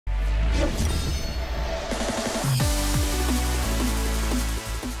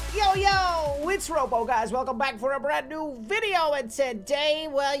It's RoPo, guys. Welcome back for a brand new video. And today,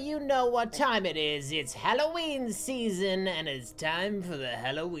 well, you know what time it is. It's Halloween season, and it's time for the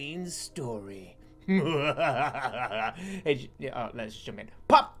Halloween story. Hey, let's jump in.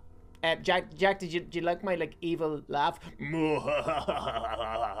 Pop! Jack, did you like my, evil laugh? Do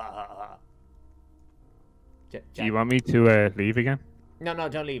you want me to leave again? No,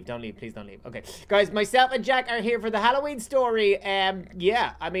 don't leave, please don't leave. Okay, guys, myself and Jack are here for the Halloween story.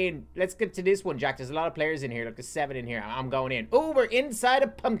 Yeah, I mean, let's get to this one, Jack. There's a lot of players in here. Look, there's 7 in here. I'm going in. Oh, we're inside a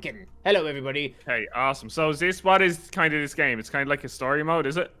pumpkin. Hello, everybody. Okay, awesome. So what is kind of this game? It's kind of like a story mode,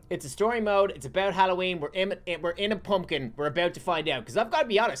 is it? It's a story mode. It's about Halloween. We're in a pumpkin. We're about to find out. Because I've got to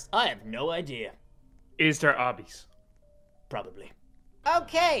be honest, I have no idea. Is there obbies? Probably.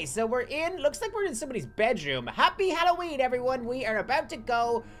 Okay, so we're in, looks like we're in somebody's bedroom. Happy Halloween, everyone. We are about to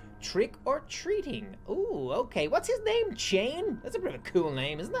go trick-or-treating. Ooh, okay. What's his name? Chain? That's a bit of a cool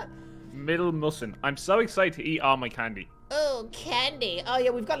name, isn't it? Middle Mussin. I'm so excited to eat all my candy. Oh, candy. Oh, yeah,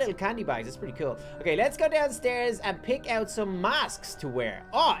 we've got little candy bags. That's pretty cool. Okay, let's go downstairs and pick out some masks to wear.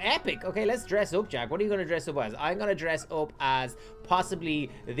 Oh, epic. Okay, let's dress up, Jack. What are you going to dress up as? I'm going to dress up as possibly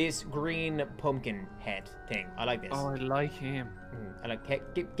this green pumpkin head thing. I like this. Oh, I like him. I like, hey,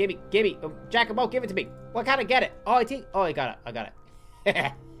 give me. Oh, Jack, give it to me. What can't I get it? Oh, I got it. Look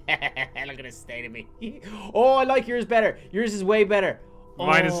at it stay to me. Oh, I like yours better. Yours is way better.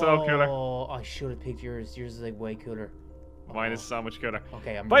 Mine is so cooler. Oh, I should have picked yours. Yours is like way cooler. Mine is so much cooler.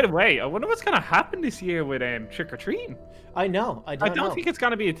 Okay, By the way, I wonder what's gonna happen this year with trick-or-treating. I know. I don't think it's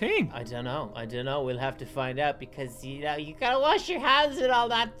gonna be a thing. I don't know. We'll have to find out because you gotta wash your hands and all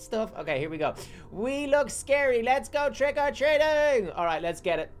that stuff. Okay, here we go. We look scary. Let's go trick-or-treating. All right, let's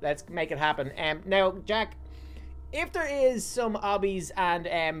get it. Let's make it happen. Now, Jack, if there is some obbies and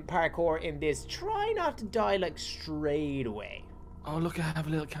parkour in this, try not to die like straight away. Oh, look, I have a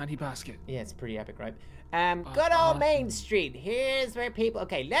little candy basket. Yeah, it's pretty epic, right? Good old Main Street. Here's where people...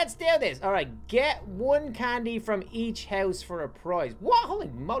 Okay, let's do this. All right, get 1 candy from each house for a prize. What? Holy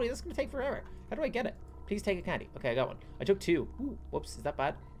moly, that's going to take forever. How do I get it? Please take a candy. Okay, I got 1. I took 2. Ooh, whoops, is that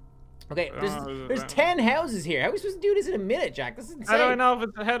bad? Okay, there's 10 houses here. How are we supposed to do this in a minute, Jack? This is insane. How do I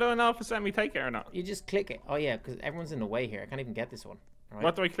know if it's let me take it or not? You just click it. Oh, yeah, because everyone's in the way here. I can't even get this one. All right.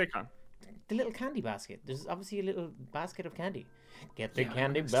 What do I click on? The little candy basket. There's obviously a little basket of candy. Get the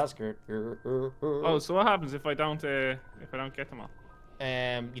candy basket. Oh, so what happens if I don't get them all?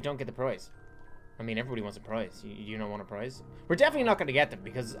 You don't get the prize. I mean, everybody wants a prize. You don't want a prize? We're definitely not going to get them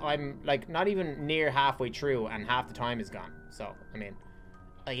because I'm like not even near halfway through and half the time is gone. So, I mean,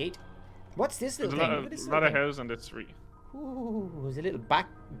 I ate. What's this little thing? There's a lot of houses on the street. Ooh, there's a little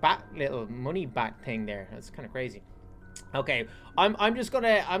little money back thing there. That's kind of crazy. Okay, I'm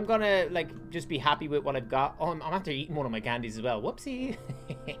gonna like just be happy with what I've got. Oh, I'm after eating one of my candies as well. Whoopsie.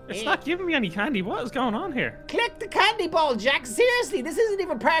 It's not giving me any candy. What is going on here? Click the candy ball, Jack. Seriously, this isn't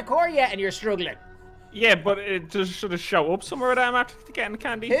even parkour yet, and you're struggling. Yeah, but it just should have show up somewhere that I'm after getting the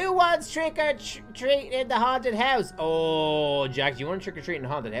candy. Who wants trick or treat in the haunted house? Oh, Jack, do you want to trick or treat in the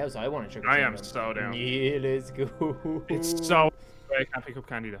haunted house? I want to trick or treat. I am so down. Yeah, let's go. It's so. I can't pick up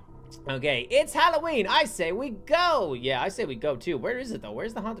candy though. Okay, it's Halloween. I say we go. Yeah, I say we go too. Where is it though?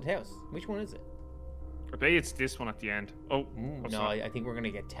 Where's the haunted house? Which one is it? I bet it's this one at the end. Oh, no, I think we're gonna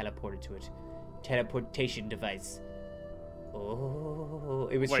get teleported to it. Teleportation device. Oh,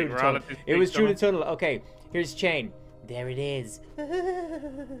 it was through the tunnel. It was through the tunnel. Okay, here's Chain. There it is.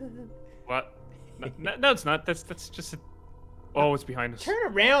 What? No, it's not. That's just. Oh, it's behind us. Turn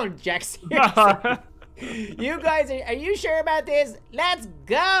around, Jack. You guys, are you sure about this? Let's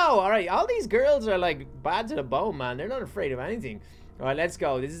go! All right, all these girls are like bad to the bone, man. They're not afraid of anything. All right, let's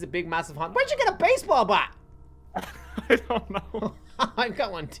go. This is a big, massive hunt. Where'd you get a baseball bat? I don't know. I've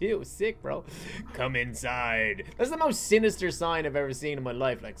got one too. Sick, bro. Come inside. That's the most sinister sign I've ever seen in my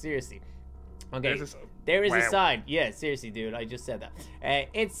life. Like, seriously. Okay, there is a sign. Yeah, seriously, dude. I just said that.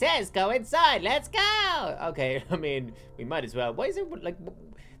 It says go inside. Let's go. Okay, I mean, we might as well. Why is it like...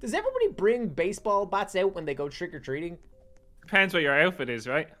 Does everybody bring baseball bats out when they go trick-or-treating? Depends what your outfit is,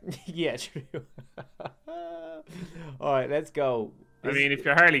 right? Yeah, true. All right, let's go. I mean, if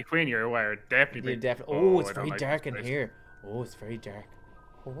you're Harley Quinn, you're definitely. Oh, it's very dark in here. Oh, it's very dark.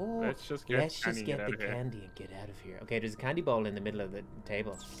 Oh, let's just get the candy and get out of here. Okay, there's a candy bowl in the middle of the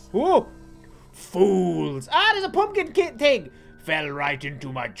table. Whoa! Fools! Ah, there's a pumpkin kid thing! Fell right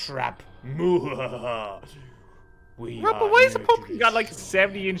into my trap. But why is the pumpkin got like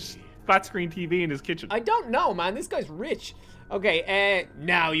 70-inch flat screen TV in his kitchen? I don't know, man. This guy's rich. Okay,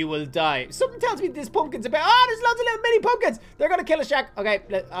 now you will die. Something tells me this pumpkin's about. Oh, there's loads of little mini pumpkins. They're gonna kill us, Jack. Okay,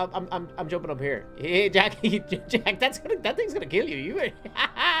 I'm jumping up here. Hey, Jack, Jack, that thing's gonna kill you. You.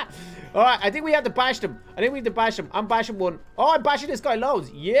 All right, I think we have to bash them. I'm bashing one. Oh, I'm bashing this guy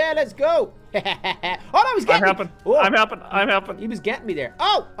loads. Yeah, let's go. Oh no, he's getting me. Oh. I'm helping. He was getting me there.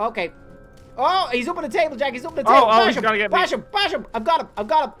 Oh, okay. Oh, he's up on the table, Jack. He's up on the table. Oh, he's gonna get me. Bash him. I've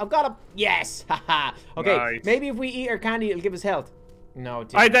got him. Yes. Haha. Okay, nice. Maybe if we eat our candy, it'll give us health. No, it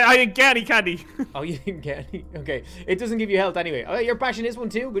didn't. I didn't get any candy. Oh, you didn't get any? Okay. It doesn't give you health anyway. Oh, you're bashing this one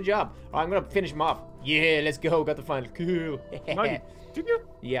too? Good job. Oh, I'm gonna finish him off. Yeah, let's go. Got the final. Cool. Did you?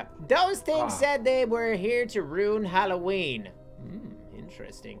 Yeah. Those things said they were here to ruin Halloween.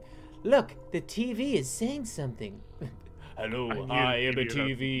 Interesting. Look, the TV is saying something. Hello, I am a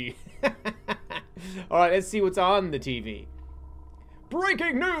TV. Alright, let's see what's on the TV.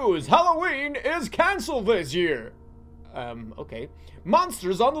 Breaking news! Halloween is cancelled this year! Okay.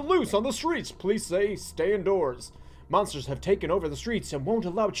 Monsters on the loose on the streets. Police say stay indoors. Monsters have taken over the streets and won't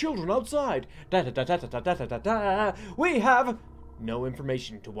allow children outside. We have no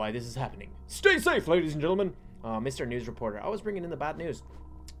information to why this is happening. Stay safe, ladies and gentlemen. Mr. News Reporter, always bringing in the bad news.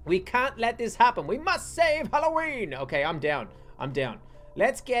 We can't let this happen. We must save Halloween. Okay, I'm down.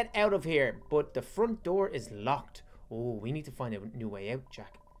 Let's get out of here. But the front door is locked. Oh, we need to find a new way out,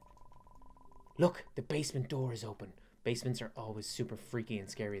 Jack. Look, the basement door is open. Basements are always super freaky and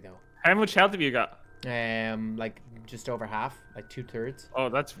scary, though. How much health have you got? Like just over half, like 2/3. Oh,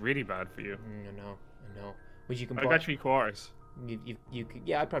 that's really bad for you. I know. Which you can. I got 3/4. You could.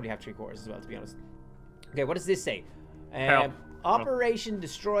 Yeah, I'd probably have 3/4 as well, to be honest. Okay, what does this say? Help. Operation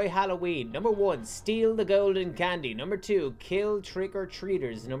Destroy Halloween. Number 1, steal the golden candy. Number 2, kill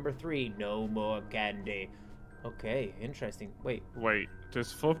trick-or-treaters. Number 3, no more candy. Okay, interesting. Wait,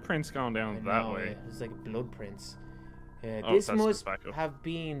 there's footprints going down that way. It's like blood prints. This must have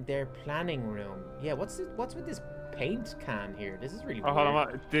been their planning room. Yeah, what's with this paint can here? This is really weird. Hold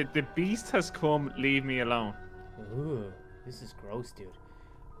on. The beast has come. Leave me alone. Ooh, this is gross,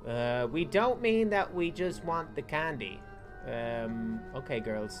 dude. We don't mean that we just want the candy. Okay,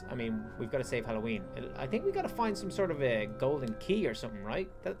 girls. I mean, we've got to save Halloween. I think we got to find some sort of a golden key or something, right?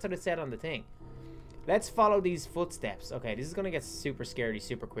 That's what it said on the thing. Let's follow these footsteps. Okay, this is going to get super scary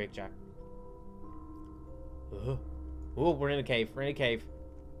super quick, Jack. Oh, we're in a cave.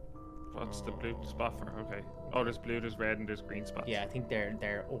 What's the blue spot for? Okay. Oh, there's blue, there's red, and there's green spots. Yeah, I think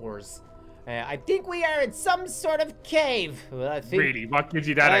they're ores. I think we are in some sort of cave. Well, I think, really? What gives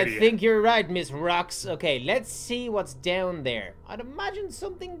you that idea? I think you're right, Miss Rocks. Okay, let's see what's down there. I'd imagine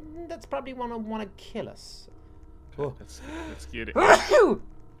something that's probably want to kill us. Oh. Let's get it.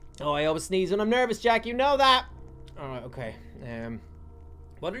 Oh, I always sneeze when I'm nervous, Jack. You know that. All right, okay.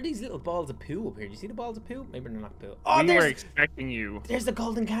 What are these little balls of poo up here? Do you see the balls of poo? Maybe they're not poo. Oh, we were expecting you. There's the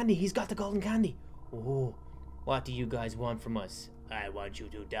golden candy. He's got the golden candy. Oh, what do you guys want from us? I want you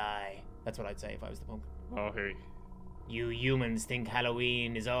to die. That's what I'd say if I was the pumpkin. Oh, hey. You humans think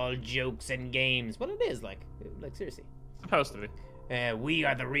Halloween is all jokes and games. Well, it is, like seriously. Supposed to be. We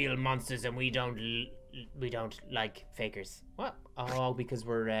are the real monsters, and we don't like fakers. What? Oh, because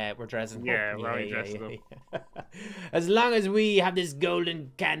we're dressing up. Yeah, we're already dressed up. As long as we have this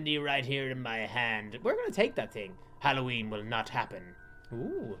golden candy right here in my hand, we're gonna take that thing. Halloween will not happen.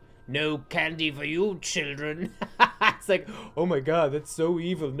 Ooh. No candy for you, children. It's like, oh my god, that's so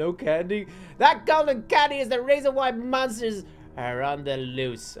evil. No candy. That golden candy is the reason why monsters are on the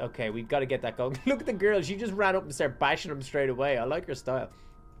loose. Okay, we've got to get that golden. Look at the girl. She just ran up and started bashing them straight away. I like her style.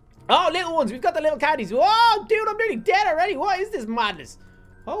 Oh, little ones. We've got the little candies. Oh, dude, I'm nearly dead already. What is this madness?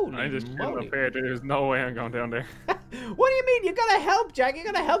 Holy I just moly. up here. There's no way I'm going down there. What do you mean? You gotta help, Jack. You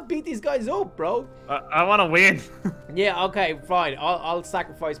gotta help beat these guys up, bro. I want to win. Yeah, okay, fine. I'll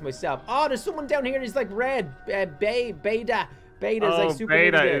sacrifice myself. Oh, there's someone down here. He's like red. Beta. Beta's like super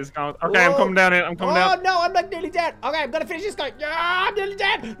Beta is going. Okay, I'm coming down here. I'm coming down. Oh, no, I'm like nearly dead. Okay, I'm gonna finish this guy. Yeah, I'm nearly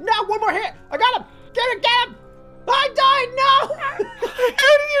dead. No, one more hit. I got him. Get him. I died. No.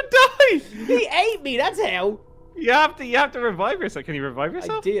 How did you die? He ate me. That's how. You have to revive yourself. Can you revive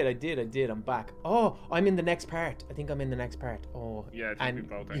yourself? I did. I'm back. Oh, I'm in the next part. I think I'm in the next part. Oh, yeah. I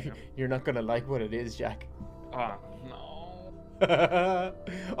think we both are. You're not gonna like what it is, Jack. Oh no.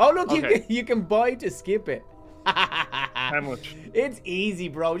 Oh look, okay. you can buy to skip it. How much? It's easy,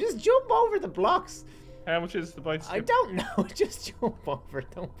 bro. Just jump over the blocks. How much is the buy to skip? I don't know. Just jump over.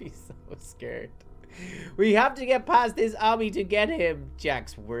 Don't be so scared. We have to get past this obby to get him.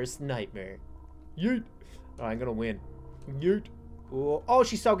 Jack's worst nightmare. Yeet. Oh, I'm gonna win. Oh,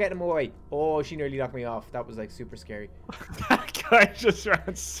 she saw getting him away. Oh, she nearly knocked me off. That was like super scary. I just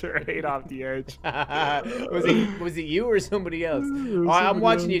ran straight off the edge. was it you or somebody else? I'm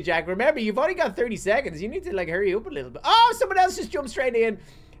watching you, Jack. Remember, you've only got 30 seconds. You need to like hurry up a little bit. Oh, someone else just jumped straight in.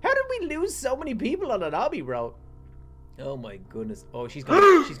 How did we lose so many people on an obby, bro? Oh my goodness. Oh, she's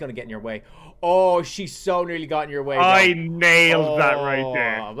gonna get in your way. Oh, she so nearly got in your way. I nailed that right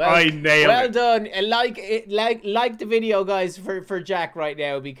there. Well, I nailed it. Well done. Like the video, guys, for Jack right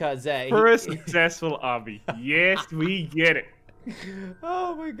now because for a successful obby. Yes, we get it.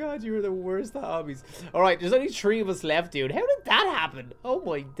 Oh my god, you were the worst at hobbies. All right, there's only 3 of us left, dude. How did that happen? Oh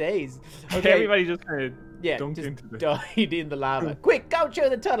my days. Okay. Everybody just kind of dunked into the died in the lava. Quick, go through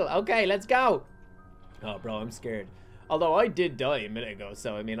the tunnel. Okay, let's go. Oh, bro, I'm scared. Although I did die a minute ago,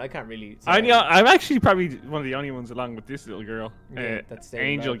 so I mean, I can't really. I'm actually probably one of the only ones along with this little girl. Yeah, that's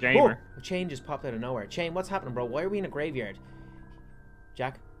Angel Gamer. Oh, a chain just popped out of nowhere. Chain, what's happening, bro? Why are we in a graveyard?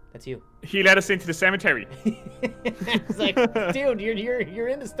 Jack, that's you. He led us into the cemetery. It's like, dude, you're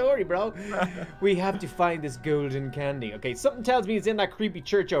in the story, bro. We have to find this golden candy. Okay, something tells me it's in that creepy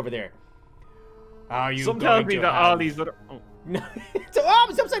church over there. Are you? Something tells me that all these other. Oh. No, it's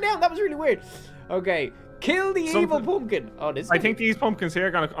upside down. That was really weird. Okay. Kill the evil pumpkin. Oh, this. I think these pumpkins here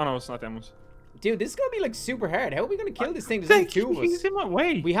are gonna. Oh no, it's not them ones. Dude, this is gonna be like super hard. How are we gonna kill this thing? There's only 2 of us. He's in my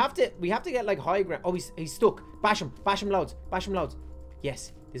way. We have to get like high ground. Oh, he's stuck. Bash him loads.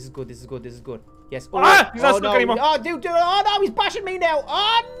 Yes, this is good. Yes. Oh, he's not stuck anymore. Oh, dude. Oh no, he's bashing me now.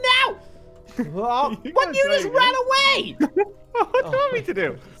 Oh no. Oh, what? You just ran away. What do you want me to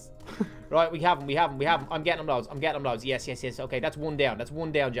do? Right, we have him. I'm getting him loads. Yes. Okay, that's one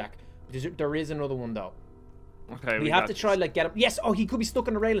down, Jack. There is another one though. Okay, we have to try like get him. Yes. Oh, he could be stuck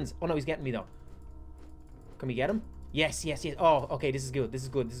on the railings. Oh no, he's getting me though. Can we get him? Yes. Oh, okay. This is good.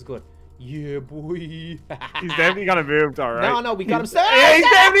 Yeah, boy. He's definitely gonna move, all right. No, we got him. Yeah, he's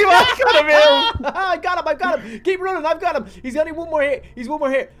definitely gonna move. I got him. Keep running. I've got him. He's only one more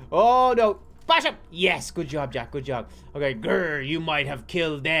hit. Oh no. Bash him. Yes. Good job, Jack. Good job. Okay, grr. You might have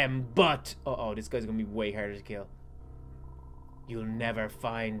killed them, but this guy's gonna be way harder to kill. You'll never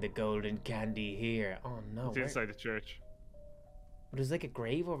find the golden candy here. Oh no. It's inside the church. But there's like a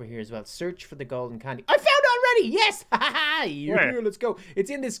grave over here as well. Search for the golden candy. I found it already. Yes. Yeah, let's go.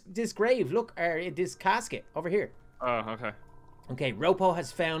 It's in this grave. Look, this casket over here. Oh, okay. Okay, RoPo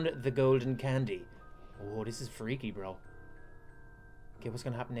has found the golden candy. Oh, this is freaky, bro. Okay, what's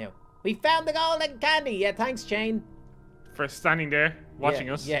gonna happen now? We found the golden candy. Yeah, thanks, Chain. For standing there, watching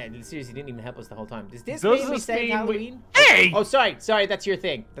us. Yeah, seriously, didn't even help us the whole time. Does this mean we saved Halloween? Hey! Oh, sorry, that's your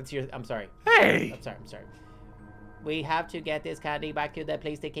thing. I'm sorry. Hey! I'm sorry. We have to get this candy back to the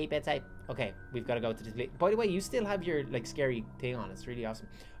place to keep it safe. Okay, we've got to go to this place. By the way, you still have your, like, scary thing on. It's really awesome.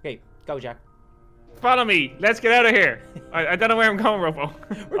 Okay, go, Jack. Follow me. Let's get out of here. I don't know where I'm going,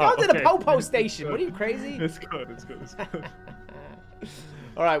 RoPo. We're going to the Popo station. What are you, crazy? It's good.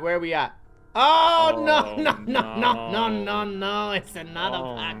 All right, where are we at? Oh, no. It's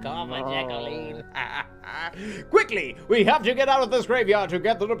another pack off a Jacqueline. Quickly, we have to get out of this graveyard to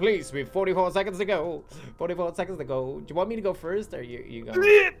get to the police. We have 44 seconds to go. Do you want me to go first or you go?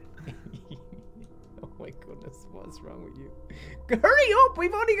 Oh my goodness, what's wrong with you? Hurry up,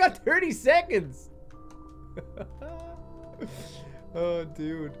 we've only got 30 seconds. Oh,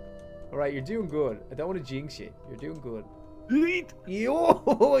 dude. All right, you're doing good. I don't want to jinx you. You're doing good. Yeet.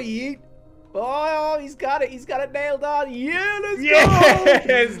 Yeet. Oh, he's got it nailed on. Yeah, let's go.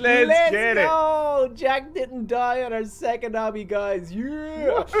 Yes, let's get it. Jack didn't die on our second obby, guys.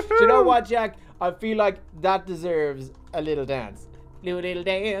 Yeah. Do you know what, Jack? I feel like that deserves a little dance. Little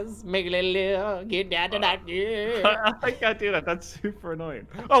dance, make a little, get down to that. Yeah. I can't do that. That's super annoying.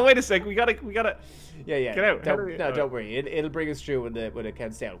 Oh, wait a sec. We gotta. Yeah. Get out. Don't worry. It'll bring us through when it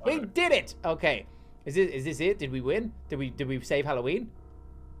counts down. We did it. Okay. Is this it? Did we win? Did we save Halloween?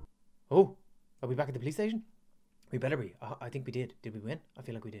 Oh, are we back at the police station? We better be. I think we did. Did we win? I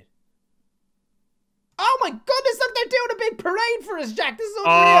feel like we did. Oh my goodness, look, they're doing a big parade for us, Jack. This is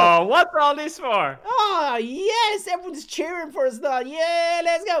unreal. Oh, what's all this for? Oh, yes, everyone's cheering for us now. Yeah,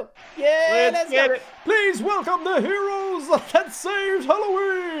 let's go. Yeah, let's go. It. Please welcome the heroes that saved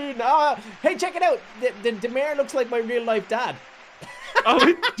Halloween. Hey, check it out. The mayor looks like my real life dad. Oh,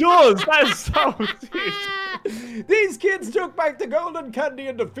 it does. That's so sick. These kids took back the golden candy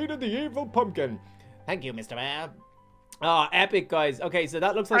and defeated the evil pumpkin. Thank you, Mr. Mayor. Oh, epic, guys. Okay, so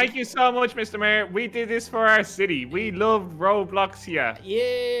that looks like... Thank you so much, Mr. Mayor. We did this for our city. We loved Roblox here.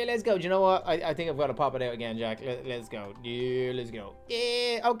 Yeah, let's go. Do you know what? I think I've got to pop it out again, Jack. Let's go. Yeah, let's go.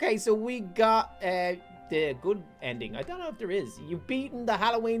 Yeah, okay, so we got the good ending. I don't know if there is. You've beaten the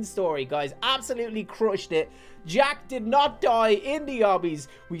Halloween story, guys. Absolutely crushed it. Jack did not die in the obbies.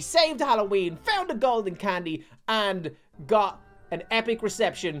 We saved Halloween, found the golden candy, and got an epic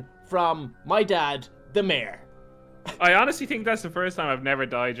reception from my dad, the mayor. I honestly think that's the first time I've never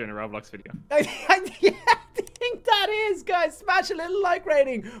died during a Roblox video. I think that is, guys. Smash a little like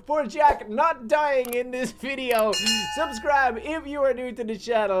rating for Jack not dying in this video. Subscribe if you are new to the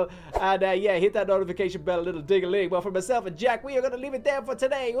channel. And yeah, hit that notification bell, a little ding-a-ling. Well, for myself and Jack, we are going to leave it there for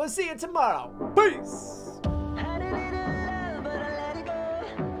today. We'll see you tomorrow. Peace.